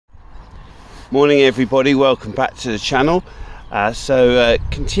Morning everybody, welcome back to the channel.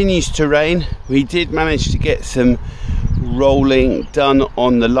 Continues to rain. We did manage to get some rolling done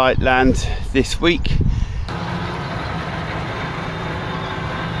on the light land this week.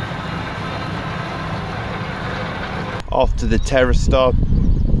 After the terrastar,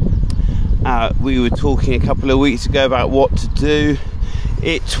 we were talking a couple of weeks ago about what to do.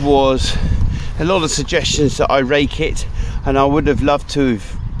 It was a lot of suggestions that I rake it, and I would have loved to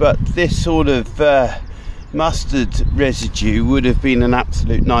have, but this sort of mustard residue would have been an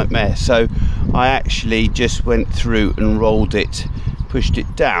absolute nightmare, so I actually just went through and rolled it, pushed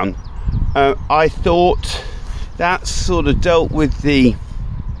it down. I thought that sort of dealt with the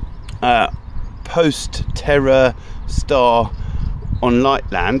post terrastar on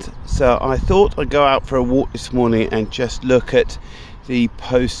light land, so I thought I'd go out for a walk this morning and just look at the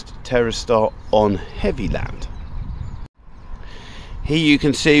post terrastar on heavy land. Here you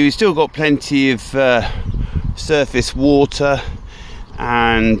can see we've still got plenty of surface water,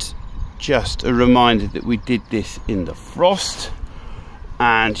 and just a reminder that we did this in the frost,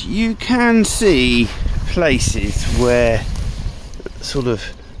 and you can see places where sort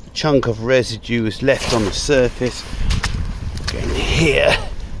of a chunk of residue is left on the surface going here.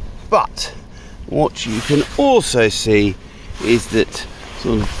 But what you can also see is that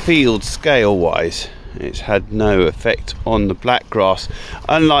sort of field scale wise it's had no effect on the black grass,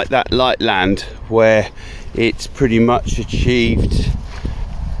 unlike that light land where it's pretty much achieved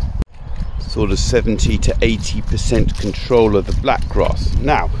sort of 70 to 80% control of the black grass.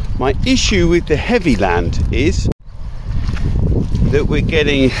 Now, my issue with the heavy land is that we're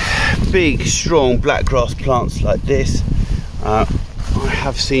getting big, strong black grass plants like this. I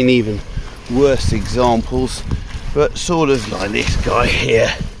have seen even worse examples, but sort of like this guy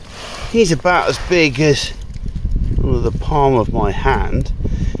here. He's about as big as the palm of my hand.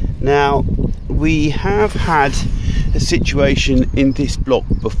 Now, we have had a situation in this block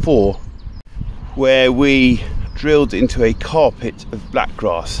before where we drilled into a carpet of black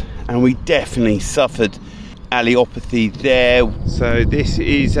grass, and we definitely suffered allelopathy there. So this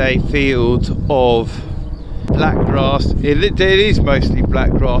is a field of black grass. It is mostly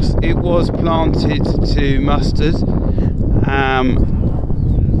black grass. It was planted to mustard,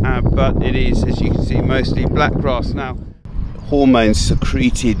 but it is, as you can see, mostly black grass. Now, hormones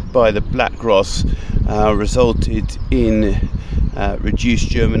secreted by the black grass resulted in reduced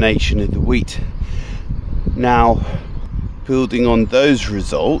germination of the wheat. Now, building on those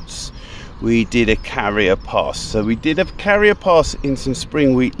results, we did a carrier pass. So we did a carrier pass in some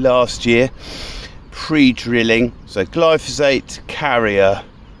spring wheat last year, pre-drilling. So glyphosate, carrier,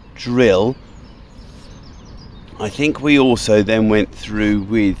 drill. I think we also then went through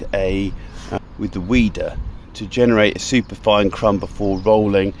with the weeder to generate a superfine crumb before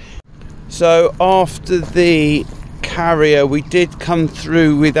rolling. So after the carrier, we did come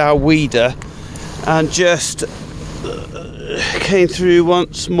through with our weeder and just came through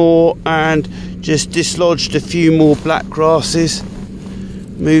once more and just dislodged a few more black grasses,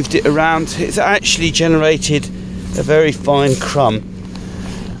 moved it around. It's actually generated a very fine crumb,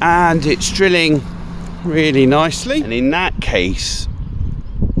 and it's drilling really nicely, and in that case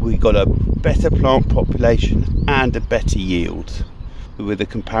we got a better plant population and a better yield with a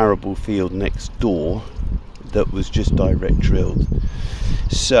comparable field next door that was just direct drilled.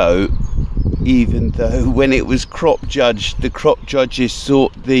 So even though when it was crop judged, the crop judges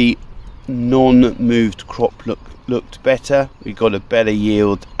thought the non-moved crop looked better, we got a better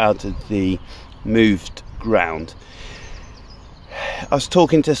yield out of the moved ground. I was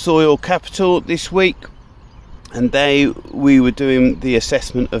talking to Soil Capital this week, and we were doing the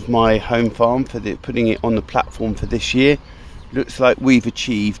assessment of my home farm for putting it on the platform for this year. Looks like we've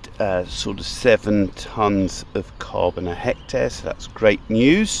achieved sort of 7 tons of carbon a hectare, so that's great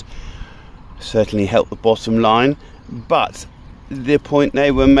news. Certainly helped the bottom line. But the point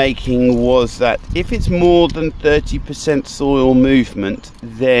they were making was that if it's more than 30% soil movement,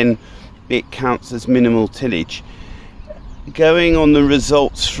 then it counts as minimal tillage. Going on the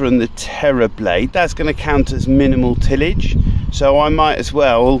results from the Terra blade, that's going to count as minimal tillage, so I might as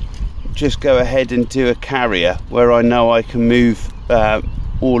well just go ahead and do a carrier where I know I can move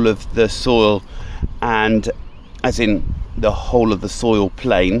all of the soil, and as in the whole of the soil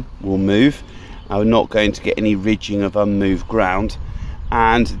plane will move. I'm not going to get any ridging of unmoved ground,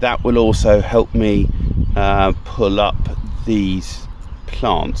 and that will also help me pull up these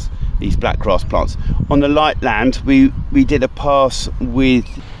plants, these black grass plants. On the light land, we did a pass with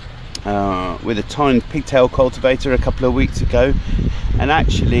a tine pigtail cultivator a couple of weeks ago, and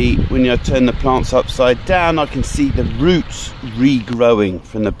actually when I turn the plants upside down, I can see the roots regrowing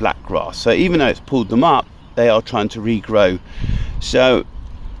from the black grass. So even though it's pulled them up, they are trying to regrow. So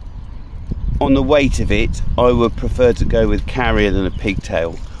on the weight of it, I would prefer to go with carrier than a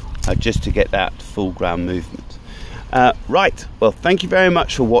pigtail, just to get that full ground movement. Right, well, thank you very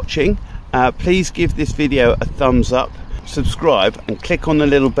much for watching. Please give this video a thumbs up, subscribe and click on the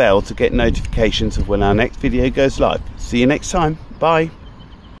little bell to get notifications of when our next video goes live. See you next time. Bye.